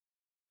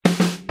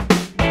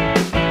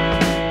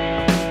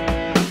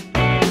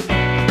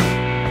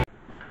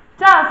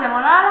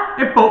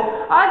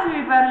Oggi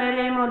vi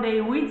parleremo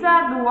dei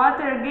Wizard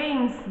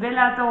watergames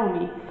della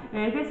TOMY,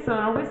 che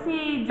sono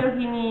questi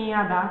giochini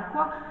ad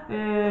acqua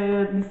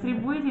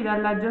distribuiti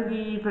dalla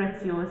Giochi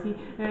Preziosi.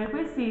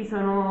 Questi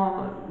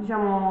sono,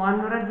 diciamo,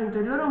 hanno raggiunto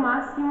il loro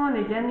massimo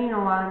negli anni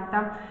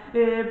 90,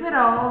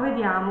 però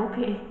vediamo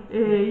che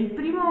il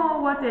primo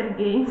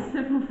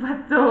watergames fu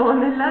fatto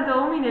nella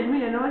TOMY nel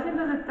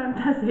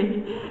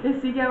 1976 e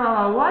si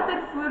chiamava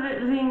Waterful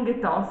Ring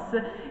Toss.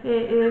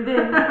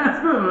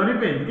 Scusa, lo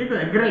ripeti, che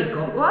cos'è?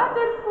 Greco?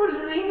 Waterful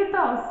Ring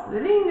Toss,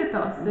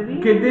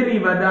 Che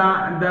deriva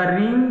da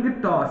ring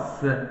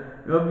toss,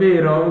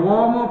 ovvero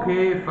uomo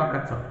che fa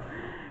cazzotti.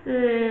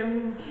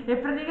 E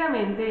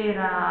praticamente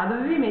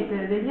dovevi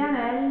mettere degli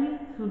anelli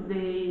su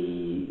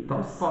dei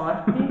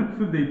supporti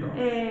su dei toss.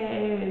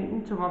 e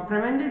insomma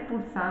premendo il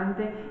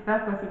pulsante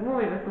l'acqua si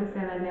muoveva e questi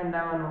anelli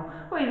andavano.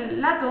 Poi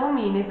la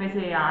TOMY ne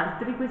fece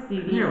altri,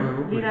 questi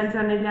li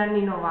lanciò negli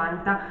anni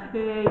 90.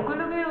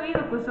 Quello che ho io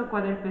è questo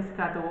qua del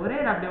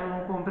pescatore,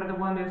 l'abbiamo comprato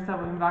quando io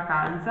stavo in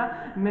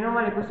vacanza, meno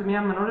male questo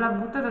mia mamma non l'ha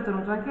buttato, ha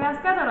tenuto anche la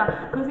scatola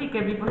così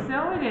che vi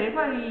possiamo vedere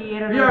quali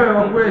erano. Io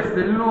avevo questo,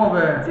 il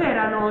 9.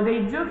 C'erano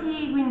dei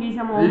giochi, quindi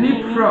diciamo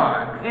mini,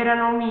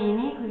 erano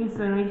mini, che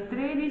sono il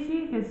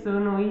 13, che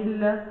sono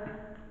il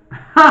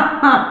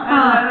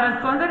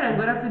rispondere è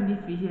ancora più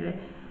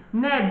difficile.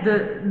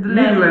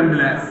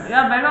 Needless.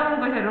 Vabbè,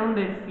 comunque c'era un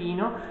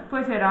delfino,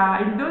 poi c'era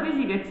il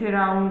 12 che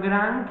c'era un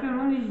granchio,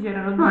 l'11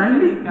 c'erano due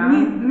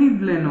peliccani.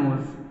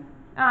 Needlenose.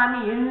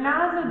 Il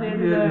naso del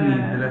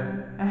Needle.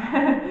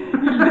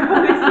 il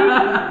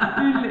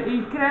 12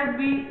 il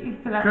Krabby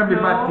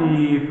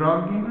Patty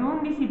Froggy.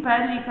 l'11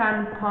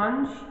 Pelican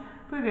Punch.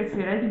 Poi che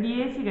c'era il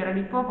 10 che era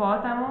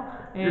l'ippopotamo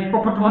e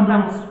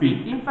l'ippopotamo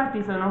spit.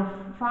 Infatti sono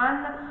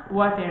fun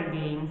water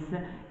games.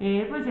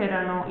 E poi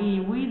c'erano i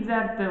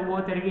Wizard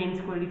water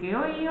games, quelli che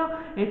ho io,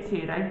 e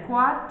c'era il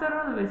 4,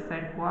 dove sta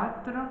il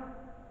 4?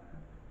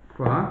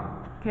 Qua.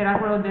 Che era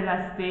quello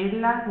della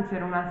stella, che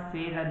c'era una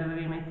stella,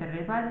 dovevi mettere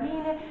le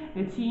palline,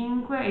 e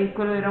 5, e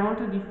quello era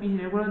molto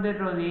difficile, quello del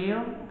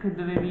rodeo, che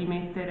dovevi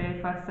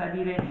far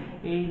salire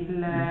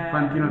il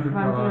fantino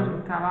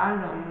sul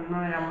cavallo,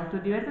 non era molto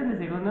divertente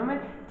secondo me.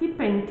 Tip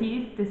and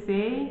tilt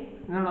 6,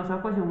 non lo so,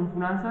 quasi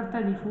una sorta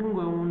di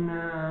fungo, un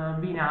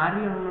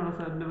binario, non lo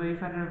so, dovevi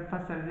far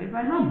passare le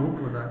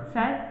palline.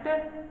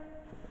 7,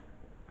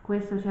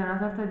 questo c'è una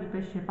sorta di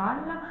pesce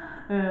palla,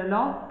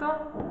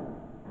 l'8,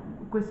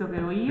 questo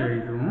che ho io,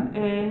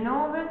 e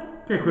 9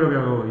 che è quello che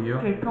avevo io,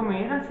 che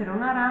com'era? C'era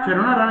una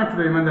rana e tu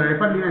dovevi mandare le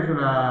palline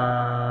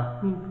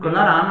con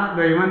la rana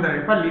dovevi mandare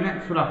le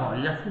palline sulla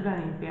foglia, sulla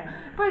nebbia.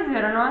 Poi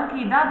c'erano anche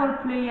i double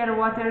player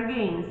water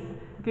games,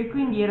 che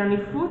quindi erano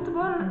il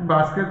football,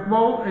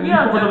 basketball e io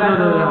ho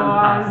giocato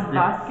al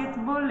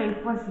basketball e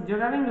poi si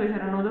giocava in due,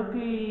 c'erano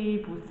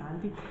doppi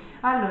pulsanti.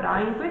 Allora,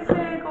 in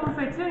queste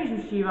confezioni ci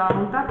usciva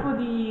un tappo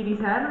di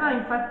riserva,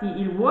 infatti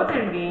il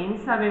water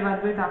games aveva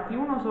due tappi,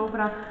 uno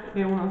sopra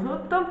e uno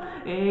sotto,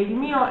 e il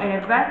mio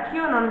è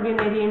vecchio, non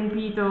viene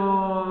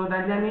riempito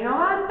dagli anni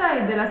 90,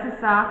 è della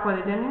stessa acqua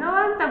degli anni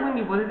 90,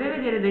 quindi potete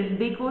vedere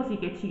dei cosi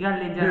che ci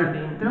galleggiano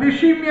dentro. Le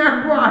scimmie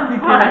acquatiche!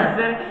 Può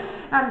essere.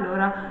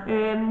 Allora,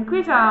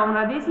 qui c'è un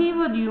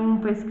adesivo di un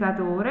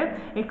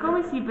pescatore e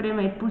come si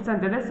preme il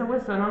pulsante, adesso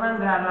questo non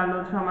andrà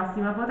alla sua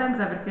massima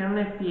potenza perché non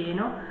è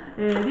pieno,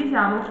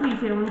 diciamo qui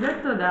c'è un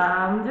getto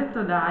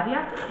d'aria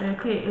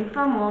che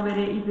fa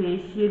muovere i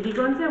pesci e di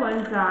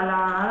conseguenza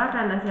la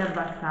canna si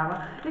abbassava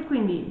e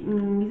quindi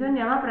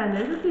bisognava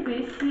prendere tutti i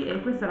pesci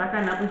e questa la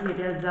canna poi si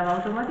rialzava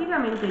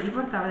automaticamente e li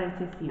portava nel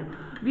cestino.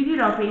 Vi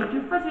dirò che i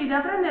più facili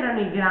da prendere erano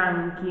i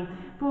granchi,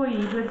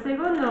 poi per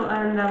secondo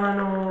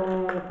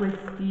andavano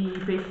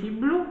questi pesci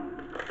blu,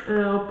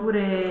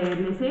 oppure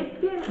le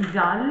seppie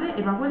gialle,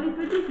 ma quelli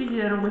più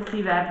difficili erano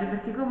questi verdi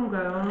perché comunque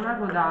avevano una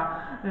coda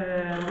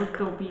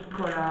molto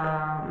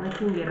piccola e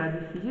quindi era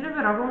difficile,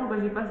 però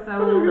comunque ci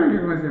passavo.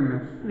 Come si è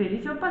messo?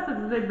 Vedi, ci ho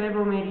passato dei bei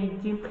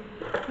pomeriggi.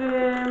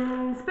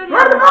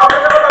 Speriamo.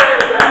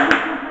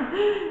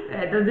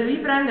 Lo devi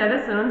prendere,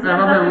 adesso non si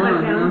alza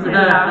perché non c'è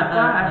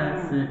l'acqua.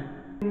 Sì.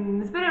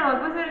 Speriamo che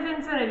questa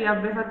recensione vi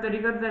abbia fatto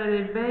ricordare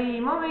dei bei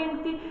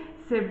momenti.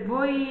 Se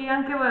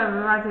anche voi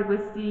avevate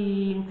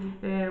questi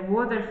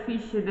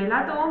waterfish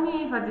della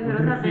TOMY,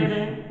 fatecelo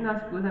sapere.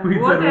 No, scusami,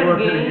 water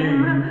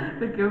game,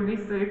 perché ho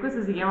visto che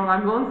questo si chiamava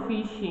gone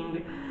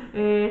fishing.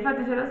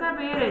 Fatecelo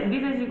sapere,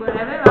 diteci quali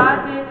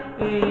avevate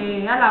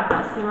e alla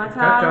prossima,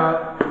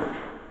 ciao.